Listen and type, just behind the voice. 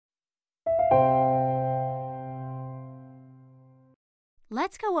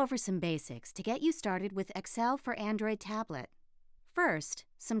Let's go over some basics to get you started with Excel for Android tablet. First,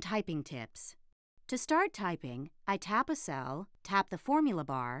 some typing tips. To start typing, I tap a cell, tap the formula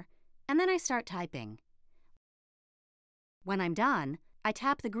bar, and then I start typing. When I'm done, I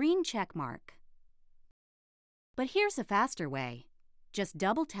tap the green check mark. But here's a faster way. Just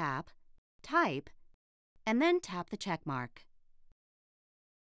double tap, type, and then tap the check mark.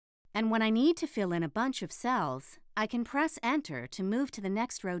 And when I need to fill in a bunch of cells, I can press Enter to move to the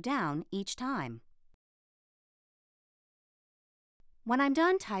next row down each time. When I'm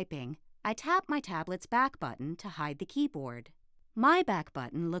done typing, I tap my tablet's back button to hide the keyboard. My back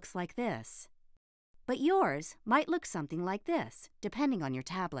button looks like this, but yours might look something like this, depending on your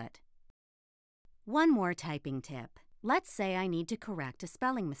tablet. One more typing tip. Let's say I need to correct a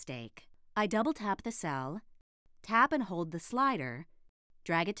spelling mistake. I double tap the cell, tap and hold the slider,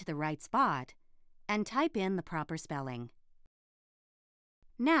 drag it to the right spot, and type in the proper spelling.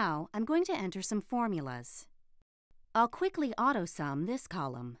 Now I'm going to enter some formulas. I'll quickly auto-sum this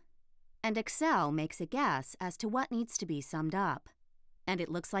column, and Excel makes a guess as to what needs to be summed up. And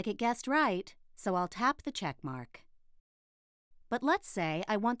it looks like it guessed right, so I'll tap the check mark. But let's say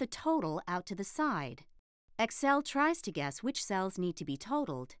I want the total out to the side. Excel tries to guess which cells need to be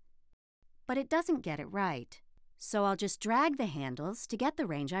totaled, but it doesn't get it right. So I'll just drag the handles to get the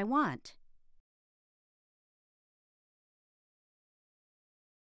range I want.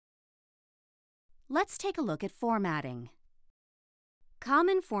 Let's take a look at formatting.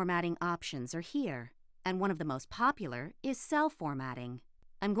 Common formatting options are here, and one of the most popular is cell formatting.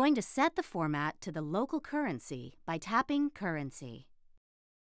 I'm going to set the format to the local currency by tapping Currency.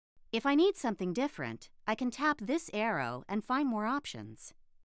 If I need something different, I can tap this arrow and find more options.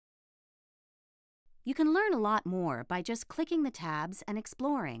 You can learn a lot more by just clicking the tabs and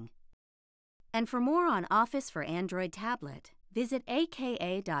exploring. And for more on Office for Android Tablet, visit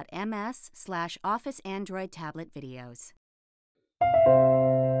aka.ms/Office Android Tablet videos.